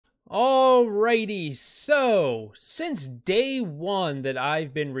Alrighty, so since day one that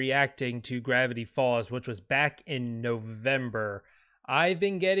I've been reacting to Gravity Falls, which was back in November, I've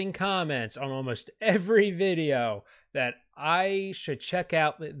been getting comments on almost every video that I should check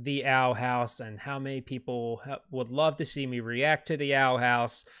out the Owl House and how many people would love to see me react to the Owl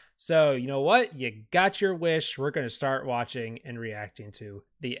House. So, you know what? You got your wish. We're going to start watching and reacting to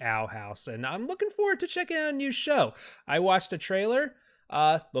the Owl House. And I'm looking forward to checking out a new show. I watched a trailer.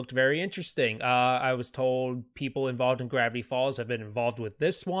 Looked very interesting. I was told people involved in Gravity Falls have been involved with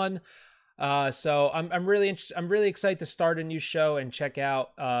this one. So I'm really excited to start a new show and check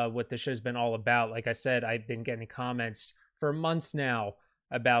out what the show's been all about. Like I said, I've been getting comments for months now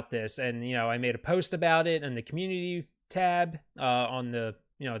about this, and you know, I made a post about it in the community tab on the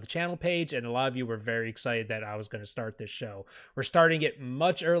the channel page, and a lot of you were very excited that I was going to start this show. We're starting it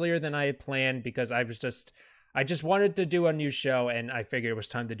much earlier than I had planned because I just wanted to do a new show, and I figured it was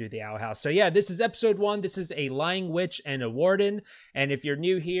time to do the Owl House. So yeah, this is episode 1. This is a lying witch and a warden. And if you're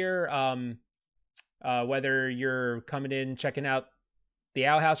new here, whether you're coming in checking out the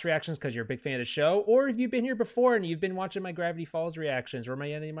Owl House reactions because you're a big fan of the show, or if you've been here before and you've been watching my Gravity Falls reactions or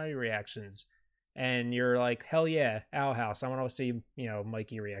any of my reactions, and you're like, hell yeah, Owl House, I want to see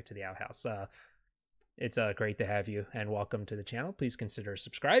Mikey react to the Owl House. It's great to have you, and welcome to the channel. Please consider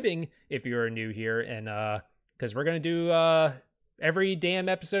subscribing if you're new here, and because we're going to do every damn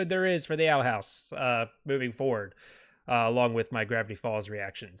episode there is for the Owl House moving forward, along with my Gravity Falls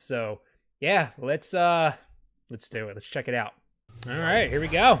reaction. So, yeah, let's do it. Let's check it out. All right, here we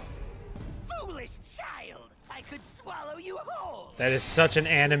go. Foolish child, I could swallow you whole. That is such an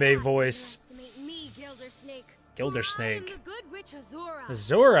anime voice. Me, Gildersnake. Gildersnake. I'm the good witch Azura.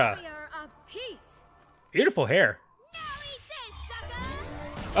 Azura. Warrior of peace. Beautiful hair. Now eat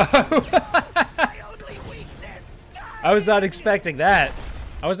this, sucker. My only weakness. I was not expecting that.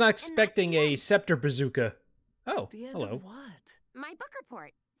 I was not expecting a scepter bazooka. Oh, The end hello. of what? My book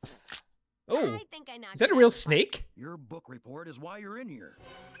report. Oh, I think I knocked is that it a real out of the park. snake? Your book report is why you're in here.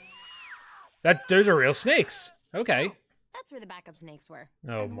 Those are real snakes. Okay. That's where the backup snakes were.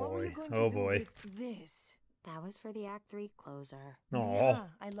 Oh And what were boy. you going Oh to boy. do with this? That was for the Act 3 closer. Oh, Mia,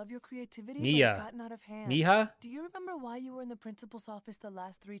 I love your creativity, but Mia. it's gotten out of hand. Miha. Do you remember why you were in the principal's office the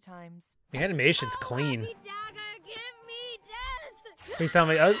last 3 times? The animation's clean. Happy dagger, give me death. Please tell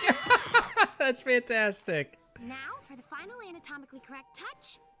me. That's fantastic. Now for the final anatomically correct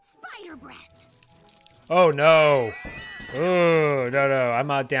touch, spider breath. Oh no. Oh no. I'm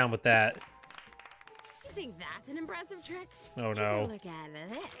not down with that. You think that's an impressive trick? Oh Take no. a look at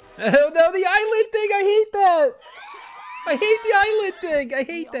this. Oh no, the eyelid thing! I hate that! I hate the eyelid thing! I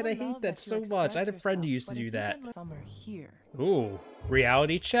hate that, I hate that so much. I had a friend who used to do that. Summer here. Ooh.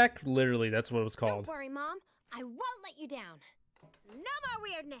 Reality check? Literally, that's what it was called. Don't worry, Mom. I won't let you down. No more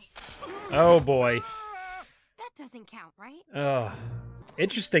weirdness. Oh boy. That doesn't count, right? Ugh.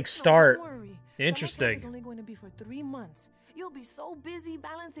 Interesting start. Don't worry. Interesting. Summer camp is only going to be for 3 months. You'll be so busy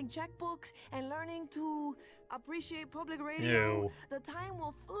balancing checkbooks and learning to appreciate public radio. Ew. The time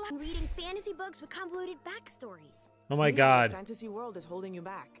will fly. Reading fantasy books with convoluted backstories. Oh my Mia, the god. fantasy world is holding you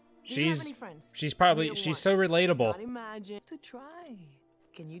back. Do you have any She's friends? she's probably Mia she's so wants, relatable. not imagine to try.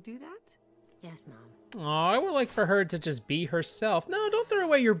 Can you do that? Yes, Mom. Oh, I would like for her to just be herself. No, don't throw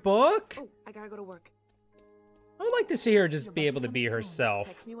away your book. Oh, I gotta go to work. I would like to see her just Your be bus able is to be coming soon. herself.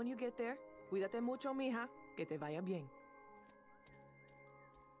 Text me when you get there. Cuídate mucho, mija. Que te vaya bien.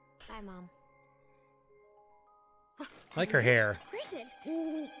 Bye, Mom. I like her hair.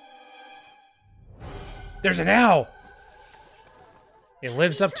 Granted. There's an owl! It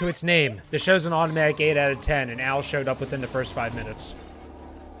lives up to its name. The show's an automatic 8 out of 10, and owl showed up within the first 5 minutes.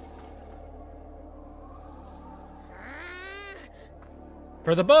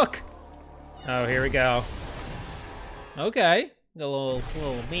 For the book! Oh, here we go. Okay. A little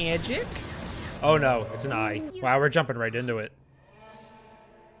magic. Oh no, it's an eye. Wow, we're jumping right into it.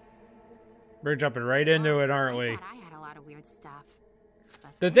 We're jumping right into it, aren't we? I thought I had a lot of weird stuff.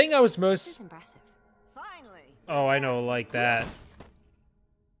 But The thing I was this is most... impressive. Finally. Oh, I know, like that.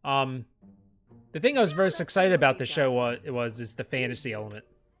 The thing I was most excited about the show is the fantasy element.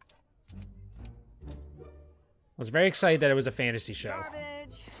 I was very excited that it was a fantasy show.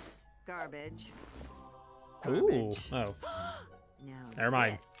 Garbage. Garbage. Ooh, Garbage. oh. Now Never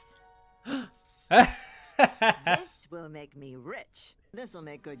mind. This will make me rich. This'll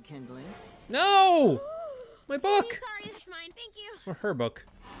make good kindling. No! My book! Sorry, that's mine. Thank you. Or her book.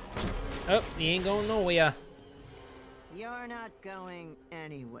 Oh, he ain't going nowhere. You're not going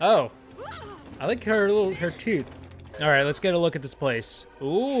anywhere. Oh. I like her tooth. Alright, let's get a look at this place. Ooh.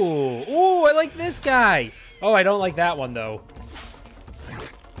 Ooh, I like this guy! Oh, I don't like that one, though.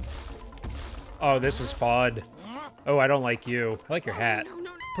 Oh, this is fun. Oh, I don't like you. I like your hat.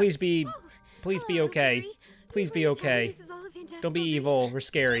 Please be okay. Please be okay. Don't be evil. We're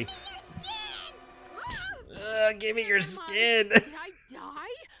scary. Give me your skin. Did I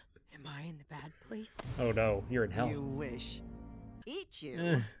die? Am I in the bad place? Oh no, you're in hell. You wish. Eat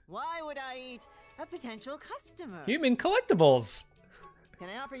you? Why would I eat a potential customer? Human collectibles. Can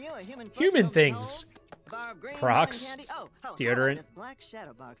I offer you a human Human foot, things. bar of green Crocs. lemon candy? Oh, Deodorant. This black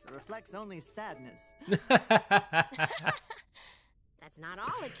shadow box that reflects only sadness. That's not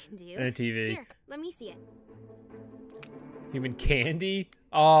all it can do. And a TV. Here, let me see it. Human candy.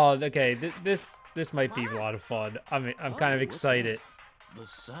 Oh, okay. This might be a lot of fun. I'm kind of excited. The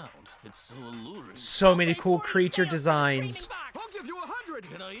sound, it's so alluring. So many cool creature designs. I'll give you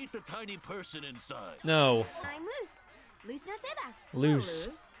 100. Can I eat the tiny person inside? No. I'm loose. Loose na seda.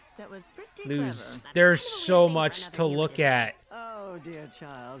 Loose. That was pretty Lose. clever. There's kind of a so weird thing for much another to human, look isn't it? at. Oh, dear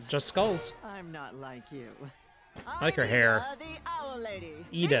child. Just skulls. I'm not like you. I like her I'm hair. Ida, the Owl Lady.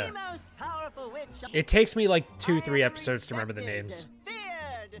 Ida. The most powerful witch. It takes me like 2-3 I am episodes to remember the respected, names.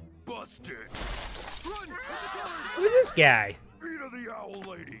 Busted. Feared. Run! Look at this guy. Ida the Owl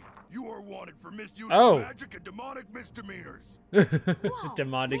Lady. You are wanted for misusing Oh. magic and demonic misdemeanors.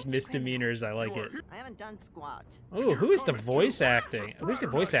 Demonic misdemeanors. I like it. I haven't done squat. Oh, who is the voice acting? Who's the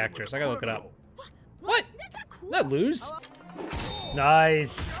voice actress? I gotta look it up. What? That's not cool. Not lose.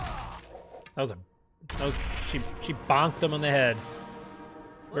 Nice. She bonked him on the head.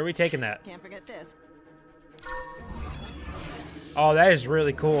 Where are we taking that? Can't forget this. Oh, that is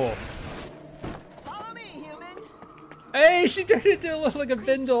really cool. Follow me, human. Hey, she turned it into look like a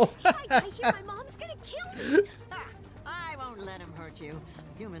bindle. If I die here, my mom's gonna kill me. Ha! I won't let him hurt you.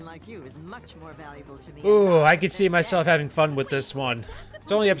 A human like you is much more valuable to me. Ooh, I could see myself having fun with this one.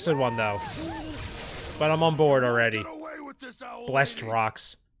 It's only episode 1 though, but I'm on board already. Get away with this owl Blessed lady.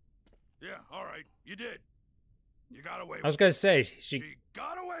 rocks. Yeah, all right, you did. You got away. I was gonna say she she.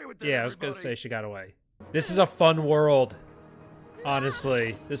 got away with it. Yeah, I was gonna everybody. say she got away. This is a fun world.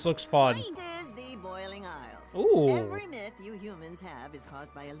 Honestly, this looks fun. This is the Boiling Isles. Ooh. Every myth you humans have is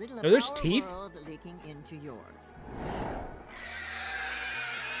caused by a little of Oh, there's our teeth? world leaking into yours.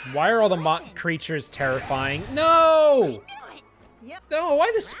 Why are all the creatures terrifying? No! Yep. No, why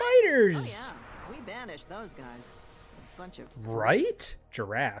the Oh spiders? yeah, we banished those guys. Bunch of freaks. Right?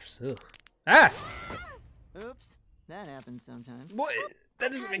 Giraffes. Ugh. Ah! Oops, that happens sometimes. What?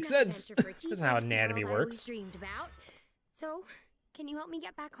 That doesn't Had make another sense. adventure for a That's not how tea anatomy world I always works. dreamed about. So, can you help me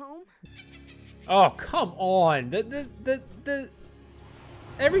get back home? Oh, come on. The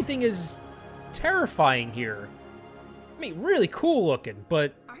everything is terrifying here. I mean, really cool looking,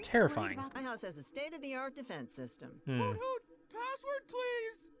 but Aren't you worried terrifying. about My house has a state-of-the-art defense system. Hmm. Password,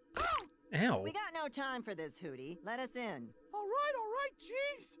 please. Ow. We got no time for this, Hootie. Let us in. All right,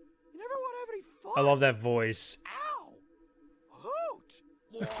 jeez. You never want to have any fun. I love that voice. Ow!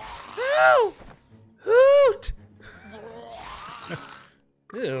 Hoot! Ow! Hoot!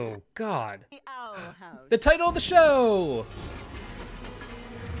 Ew, God. The Owl House. The title of the show!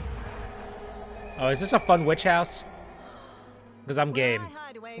 Oh, is this a fun witch house? Because I'm Where game. I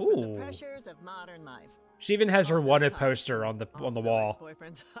hide away from Ooh. the pressures of modern life. She even has her Also wanted con- poster on the Also wall.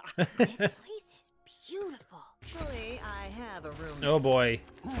 ex-boyfriends. This place is beautiful. Actually, I have a room. Oh boy.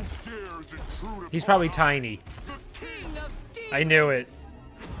 Who dares intrude He's upon probably tiny. the king of demons? I knew it.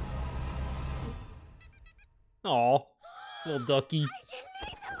 Aw. Little ducky. Ida,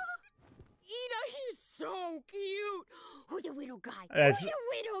 he's so cute. Who's the widow guy? That's Who's the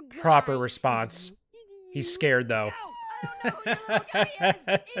widow guy? Proper response. He's scared though. No, I don't know who the little guy is.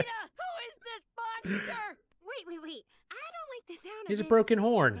 Ida, who is this monster? Wait. I don't like the sound He's of a this broken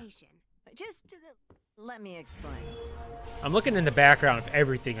horn. situation. Just let me explain. I'm looking in the background of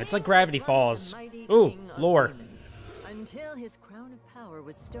everything. It's like Gravity Once Falls. a mighty Ooh, king of lore. demons, until his crown of power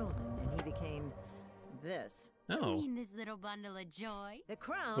was stolen and he became this. I Oh. mean this little bundle of joy. The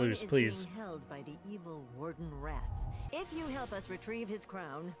crown Please, is please. being held by the evil Warden Wrath. If you help us retrieve his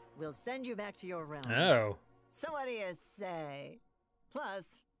crown, we'll send you back to your realm. Oh. So what do you say? Plus,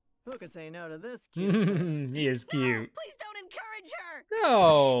 who could say no to this cute face? He is cute. Please don't encourage her.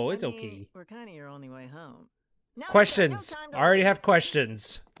 No, it's I mean, okay. We're kind of your only way home. Now, Questions. no time to I already have waste.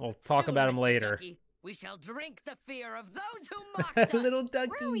 questions. We'll talk Soon, about them Mr. later. Ducky, we shall drink the fear of those who mocked us. Little Where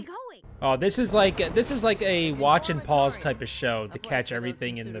are we ducky. going? Oh, this is like a watch and pause Conformatorium, type of show a to place catch for those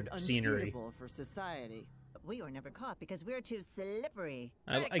everything in the considered scenery. unsuitable for society. But we were never caught because we're too slippery.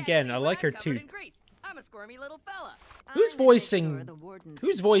 Try to catch Again, me I when like I'm her covered too. in grease. I'm a squirmy little fella. Who's I'm gonna make voicing- sure the warden's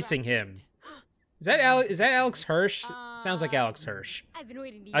Who's voicing him? distracted. Is that Alex Hirsch? Sounds like Alex Hirsch. I've been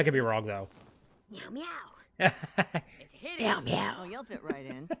waiting to I use could be this. wrong though. Meow meow. It's hideous. Oh, you'll fit right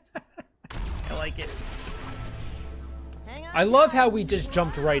in. Hello. like it. Hang on I love tight. how we just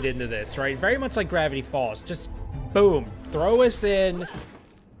jumped right into this, right? Very much like Gravity Falls. Just boom, throw us in.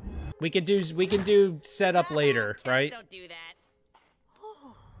 We can do setup later, right? Don't do that.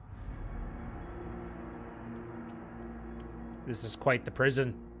 This is quite the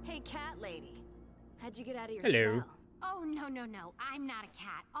prison. Hey, cat lady. How'd you get out of your Hello. cell? Oh, no, no, no. I'm not a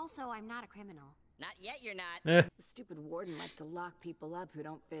cat. Also, I'm not a criminal. Not yet, you're not. Eh, The stupid warden likes to lock people up who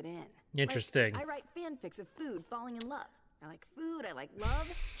don't fit in. interesting. I write fanfics of food falling in love. I like food, I like love.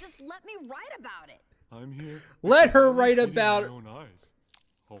 Just let me write about it. I'm here. Let her I'm write feeding my about own eyes.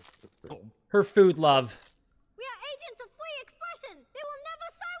 Oh. her food love. We are agents of free expression. They will never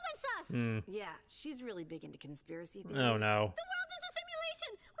silence us. Hmm. Yeah, she's really big into conspiracy theories. Oh no. The world is a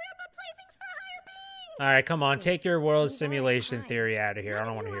simulation. We are but playthings for a higher being. All right, come on, take your world These simulation aren't theory crimes. out of here. I None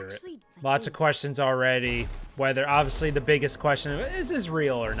don't of want to you hear it. actually- Lots of questions already. Whether, obviously, the biggest question is this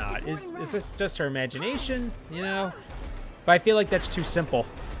real or not? Is this just her imagination? You know, but I feel like that's too simple.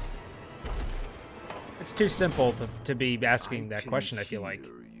 It's too simple to be asking that question. I feel like.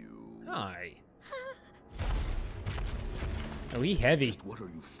 Hi. Oh, he heavy. Just what are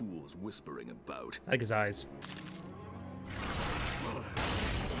you fools whispering about? I like his eyes.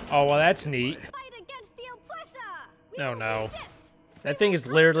 Oh well, that's neat. Fight against the oppressor. We Oh will no. resist. That thing is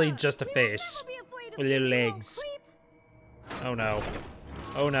literally just a We will face never be afraid of with little you, little legs. creep. Oh no.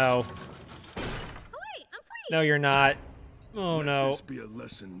 Oh no. Oh wait, I'm free. No, you're not. Oh Let no. this be a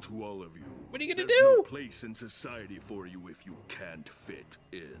lesson to all of you. What are you gonna There's do? no place in society for you if you can't fit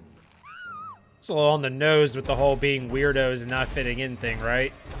in. It's a little on the nose with the whole being weirdos and not fitting in thing,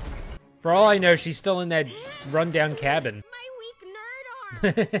 right? For all I know, she's still in that rundown cabin. My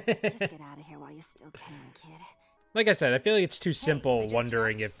weak nerd arm. Just get out of here while you still can, kid. Like I said, I feel like it's too simple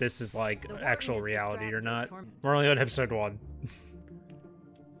wondering if this is like actual reality or not. We're only on episode 1.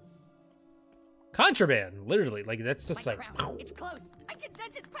 Contraband, literally, like that's just My like. crown. It's close. I can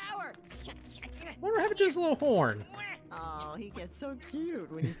sense its power. What happened to his little horn? Oh, he gets so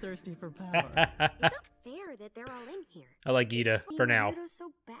cute when he's thirsty for power. It's not fair that they're all in here. I like Ida Just for being now, weirdos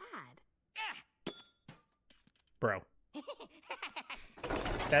so bad. bro.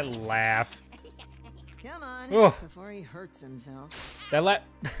 That laugh. Come on, Oh. before he hurts himself. That laugh.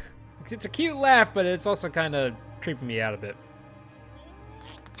 It's a cute laugh, but it's also kind of creeping me out a bit.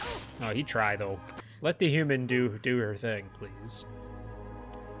 Oh, he tried though. Let the human do her thing, please.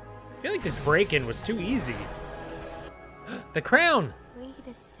 I feel like this break-in was too easy. The crown. Wait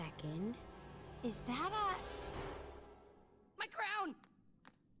a second. Is that a... My crown.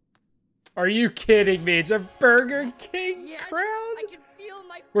 Are you kidding me? It's a Burger King Yes. crown? I can feel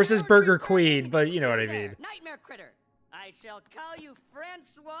my Or it says power Burger returning. Queen, but you know what I There, mean. Nightmare critter. I shall call you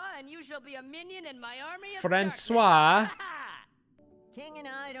Francois, and you shall be a minion in my army of Francois. darkness. King and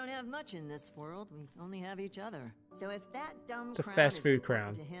I don't have much in this world. We only have each other. So if that dumb It's a crown fast is food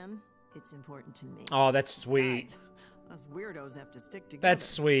important crown. to him, it's important to me. Oh, that's sweet. Besides, us weirdos have to stick together. That's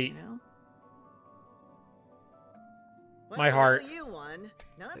sweet. You know? My heart. You won.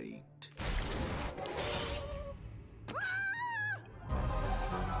 Nothing. 8.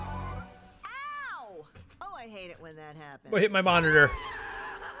 Ow! Oh, I hate it when that happens. Oh, hit my monitor.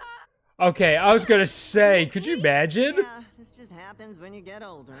 Okay, I was gonna say, could you imagine? Yeah, this just happens when you get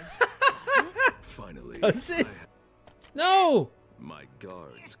older. Finally, Does it? I- No! my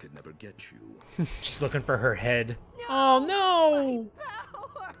guards could never get you. She's looking for her head. Oh no!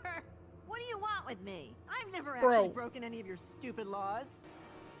 Power! What do you want with me? I've never Bro. actually broken any of your stupid laws.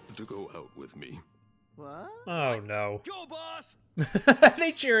 To go out with me. What? Oh no. Go, boss!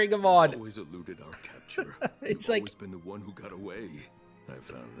 They cheering him on. Always eluded our capture. It's You've like- always been the one who got away. I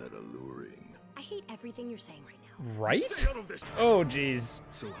found that alluring. I hate everything you're saying right now. Right? Stay out of this. Oh jeez.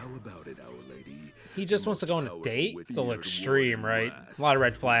 So how about it, Our Lady? He just The wants to most go on a powerful date? It's a little with-eared extreme, Warden right? Wrath. A lot of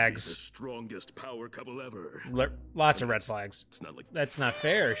red The flags. strongest power couple ever. Lots of red flags. It's not like That's not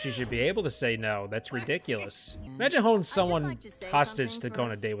fair. She should be able to say no. That's ridiculous. Imagine holding someone like to say hostage to something go on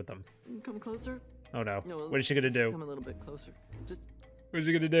a first. date with them. Come closer. Oh no. No, What is she gonna just do? Come a little bit closer. Just What is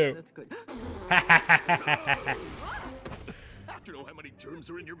she gonna do? that's good. Do you know how many germs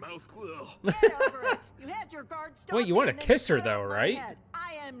are in your mouth? Ugh. Get over it. You had your guard stop Wait, you me wanna and then kiss her cut though, off my right? head.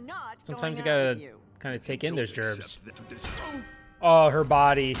 I am not Sometimes you going out gotta with you. kind of take in Don't those germs. accept the tradition. Oh, her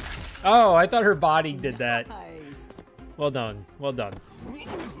body. Oh, I thought her body did that. Nice. Well done. Well done. Okay,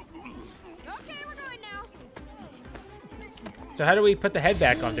 we're going now. So how do we put the head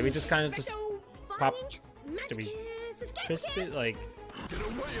back on? Do we just kind of just So, pop? fine. Magic Do we kiss, escape twist kiss. it? Like, Get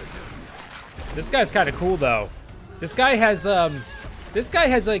away again. this guy's kind of cool though. This guy has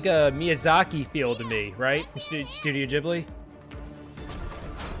like a Miyazaki feel to me, right? From Studio Ghibli.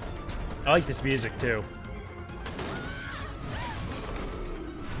 I like this music too.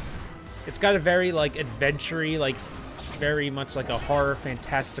 It's got a very like adventure-y, like very much like a horror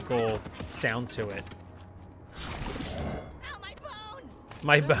fantastical sound to it. Ow, my bones!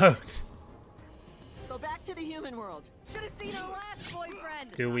 My bones. Go back to the human world. Should have seen her last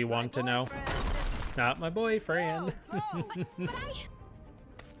boyfriend. Do we want to know? Not my boyfriend.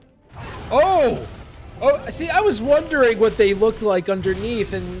 Oh! Oh, see, I was wondering what they looked like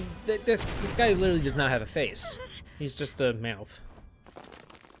underneath, and this guy literally does not have a face. He's just a mouth.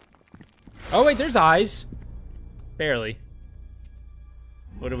 Oh, wait, there's eyes. Barely.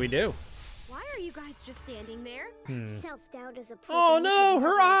 What do we do? Why are you guys just standing there? Self-doubt is a Oh, no,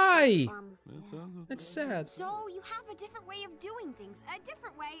 her eye! Yeah. That's sad. So you have a different way of doing things, a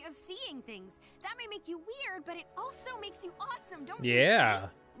different way of seeing things. That may make you weird, but it also makes you awesome, don't you Yeah.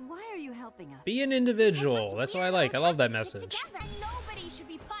 see? Why are you helping us? Be an individual. That's what I like. I love that Let's message. stick together. Nobody should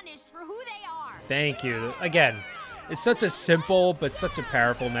be punished for who they are. Thank you. Again, it's such a simple but such a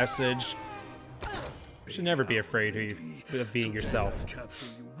powerful message. You should never be afraid of being yourself. Capture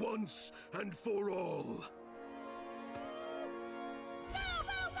you once and for all.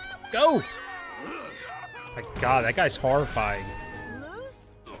 Go! My God, that guy's horrifying.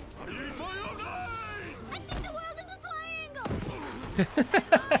 Moose? In my own eyes! I think the world is a triangle.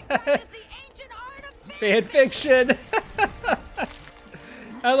 That is the ancient art of Fan fiction.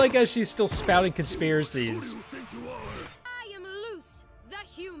 I like how she's still spouting conspiracies. Who do you think you are? I am Loose, the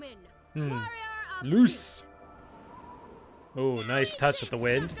human. Hmm. Warrior of Loose. Oh, nice touch with the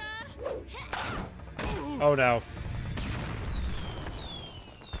wind. Oh no.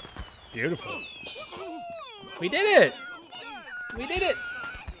 Beautiful. We did it! We did it!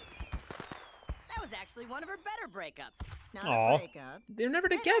 That was actually one of her better breakups. Not Aw. a breakup. They're never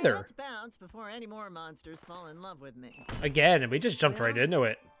Hey, together. let's bounce before any more monsters fall in love with me. Again, and we just jumped right into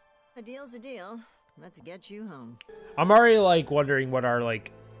it. A deal's a deal. Let's get you home. I'm already like wondering what our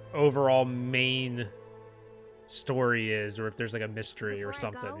like overall main story is, or if there's like a mystery or Before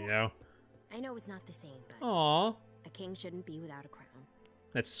I something, go? you know? I know it's not the same, but Aw, a king shouldn't be without a crown.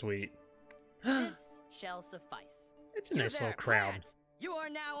 that's sweet. This shall suffice. It's a You nice there, little crown. Cat. You are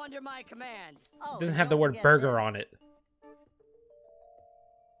now under my command. Oh, It doesn't and have the don't word forget burger this. on it.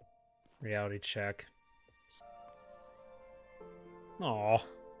 Reality check. Aw.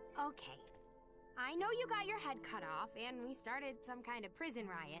 Okay. I know you got your head cut off, and we started some kind of prison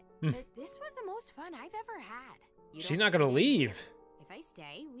riot, Hmm. but this was the most fun I've ever had. You She's don't not gonna fit in leave. here. If I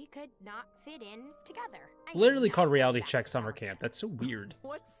stay, we could not fit in together. I Literally am called not Reality going back Check to Summer Camp. That's so weird.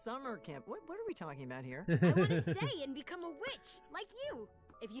 What's summer camp? What are we talking about here? I want to stay and become a witch, like you.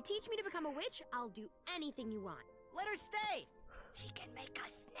 If you teach me to become a witch, I'll do anything you want. Let her stay. She can make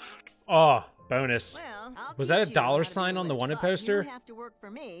us snacks. Oh, bonus. Well, I'll Was that a teach you dollar how to be sign a on the witch, wanted but poster? You have to work for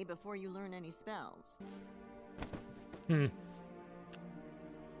me before you learn any spells. Hmm.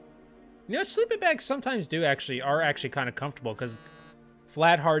 You know, sleeping bags sometimes are actually kind of comfortable because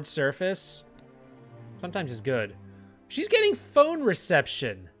flat, hard surface sometimes is good. She's getting phone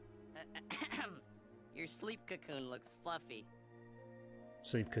reception. Your sleep cocoon looks fluffy.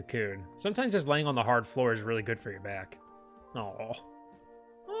 Sleep cocoon. Sometimes just laying on the hard floor is really good for your back. Oh,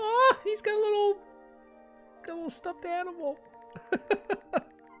 oh, he's got a little stuffed animal.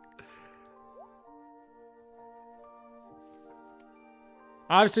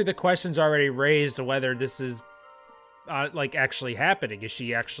 Obviously, the question's already raised to whether this is like actually happening. Is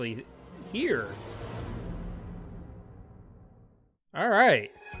she actually here? All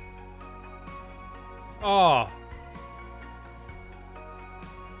right. Oh.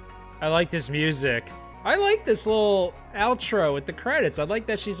 I like this music. I like this little outro with the credits. I like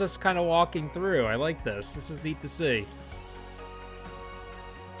that she's just kind of walking through. I like this. This is neat to see.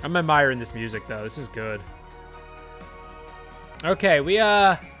 I'm admiring this music, though. This is good. Okay,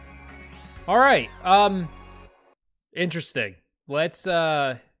 all right. Interesting. Let's,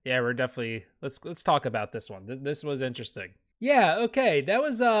 yeah, we're definitely, let's talk about this one. This was interesting. Yeah, okay. That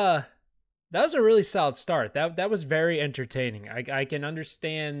was a really solid start. That was very entertaining. I can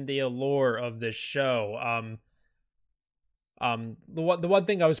understand the allure of this show. The one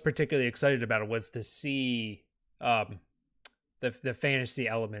thing I was particularly excited about was to see the fantasy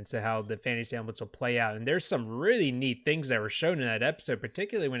elements and how the fantasy elements will play out. And there's some really neat things that were shown in that episode,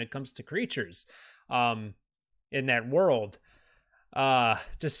 particularly when it comes to creatures in that world.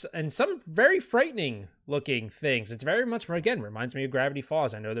 And some very frightening looking things. It's very much, again, reminds me of Gravity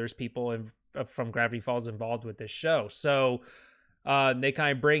Falls. I know there's people from Gravity Falls involved with this show. So they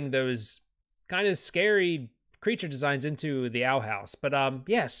kind of bring those kind of scary creature designs into the Owl House. But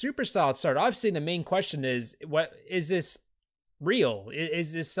yeah, super solid start. Obviously, the main question is, what is this real?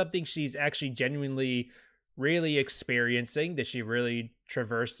 Is this something she's actually genuinely really experiencing? Did she really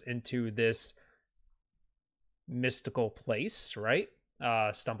traverse into this mystical place, right?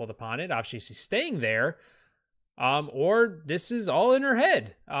 Stumbled upon it. Obviously, she's staying there. Or this is all in her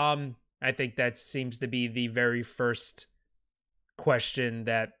head. I think that seems to be the very first question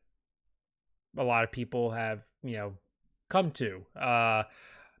that a lot of people have, come to.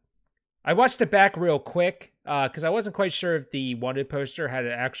 I watched it back real quick because I wasn't quite sure if the wanted poster had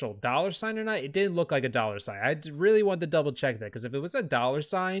an actual dollar sign or not. It didn't look like a dollar sign. I really wanted to double check that because if it was a dollar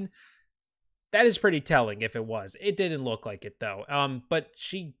sign, that is pretty telling if it was. It didn't look like it though. But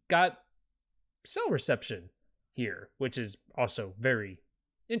she got cell reception here, which is also very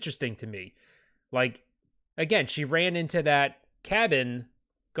interesting to me. Like, again, she ran into that cabin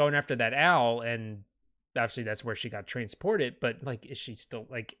going after that owl, and obviously that's where she got transported, but like, is she still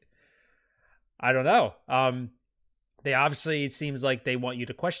like, I don't know. They obviously, it seems like they want you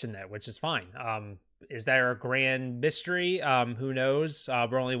to question that, which is fine. Is there a grand mystery? Who knows?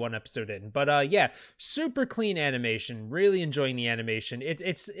 We're only one episode in, but yeah, super clean animation. Really enjoying the animation.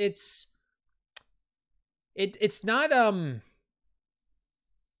 It's not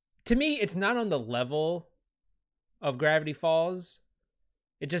to me, it's not on the level of Gravity Falls.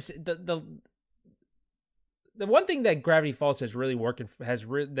 It just the one thing that Gravity Falls has really worked has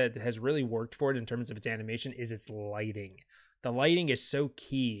really worked for it in terms of its animation is its lighting. The lighting is so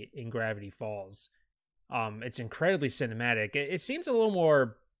key in Gravity Falls. It's incredibly cinematic. It seems a little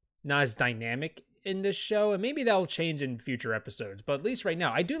more not as dynamic in this show, and maybe that'll change in future episodes. But at least right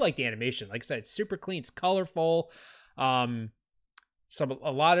now, I do like the animation. Like I said, it's super clean. It's colorful. A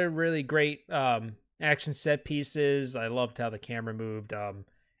lot of really great action set pieces. I loved how the camera moved.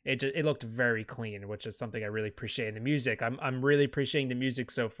 It looked very clean, which is something I really appreciate. And the music, I'm really appreciating the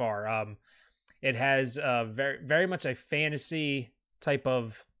music so far. It has very very much a fantasy type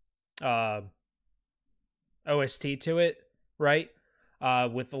of OST to it, right?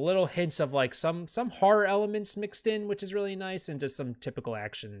 With a little hints of like some horror elements mixed in, which is really nice, and just some typical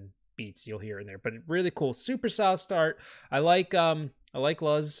action beats you'll hear in there. But really cool, super solid start. I like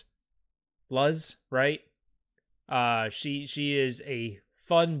Luz, right? She is a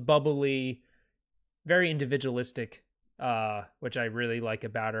fun, bubbly, very individualistic, which I really like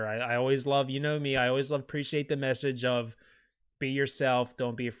about her. I always love, me, I always appreciate the message of be yourself,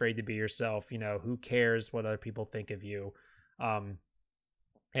 don't be afraid to be yourself. Who cares what other people think of you? And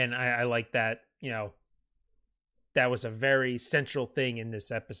I like that, that was a very central thing in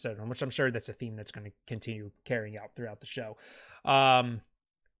this episode, which I'm sure that's a theme that's going to continue carrying out throughout the show.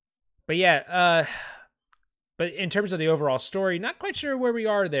 But yeah, but in terms of the overall story, not quite sure where we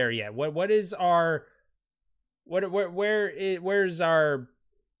are there yet. Where's our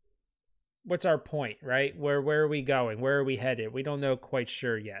what's our point, right? Where are we going? Where are we headed? We don't know quite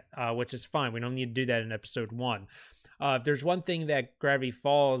sure yet, which is fine. We don't need to do that in episode 1. If there's one thing that Gravity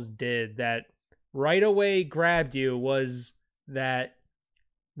Falls did that right away grabbed you, was that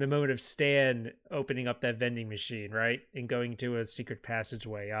the moment of Stan opening up that vending machine, right? And going to a secret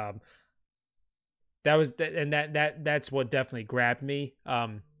passageway. That's what definitely grabbed me.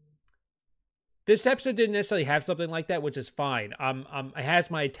 This episode didn't necessarily have something like that, which is fine. It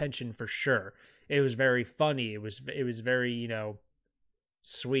has my attention for sure. It was very funny. It was very,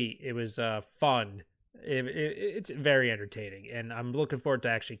 sweet. It was fun. It's very entertaining, and I'm looking forward to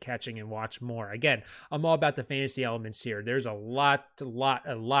actually catching and watch more. Again, I'm all about the fantasy elements here. There's a lot to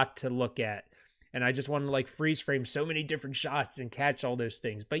look at, and I just want to like freeze frame so many different shots and catch all those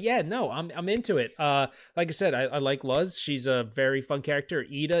things. But yeah, no, I'm into it. Like I said, I like Luz. She's a very fun character.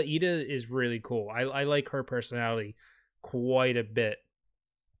 Ida is really cool. I like her personality quite a bit.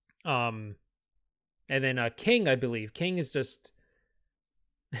 And then King, I believe. King is just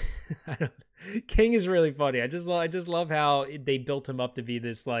King is really funny. I just love how they built him up to be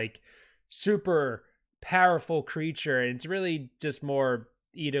this like super powerful creature, and it's really just more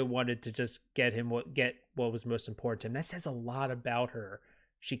Ida wanted to just get what was most important to him. That says a lot about her.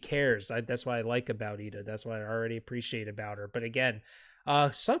 She cares. That's what I like about Ida. That's what I already appreciate about her. But again,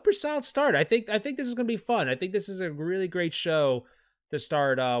 super solid start. I think this is gonna be fun. I think this is a really great show to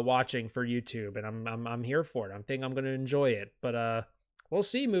start watching for YouTube, and I'm here for it. I think I'm gonna enjoy it. But we'll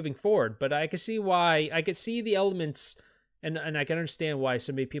see moving forward. But I can see why. I could see the elements, and I can understand why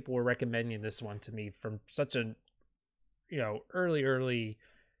so many people were recommending this one to me from such a early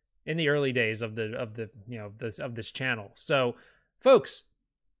in the early days of this channel. So folks,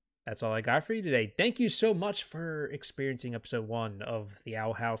 that's all I got for you today. Thank you so much for experiencing episode 1 of the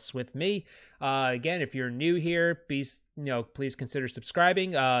Owl House with me. Again, if you're new here, please consider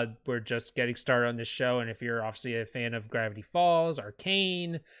subscribing. We're just getting started on this show, and if you're obviously a fan of Gravity Falls,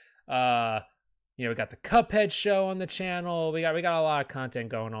 Arcane, we got the Cuphead show on the channel. We got a lot of content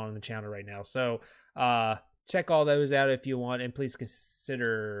going on the channel right now. So check all those out if you want, and please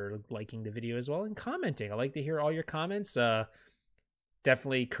consider liking the video as well and commenting. I like to hear all your comments.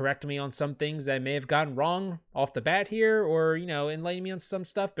 Definitely correct me on some things that I may have gotten wrong off the bat here, or, enlighten me on some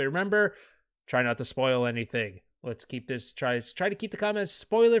stuff. But remember, try not to spoil anything. Let's keep this, try to keep the comments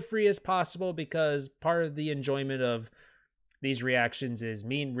spoiler free as possible, because part of the enjoyment of these reactions is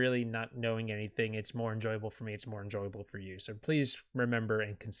me really not knowing anything. It's more enjoyable for me. It's more enjoyable for you. So please remember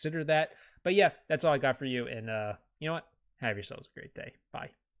and consider that. But yeah, that's all I got for you. And you know what? Have yourselves a great day. Bye.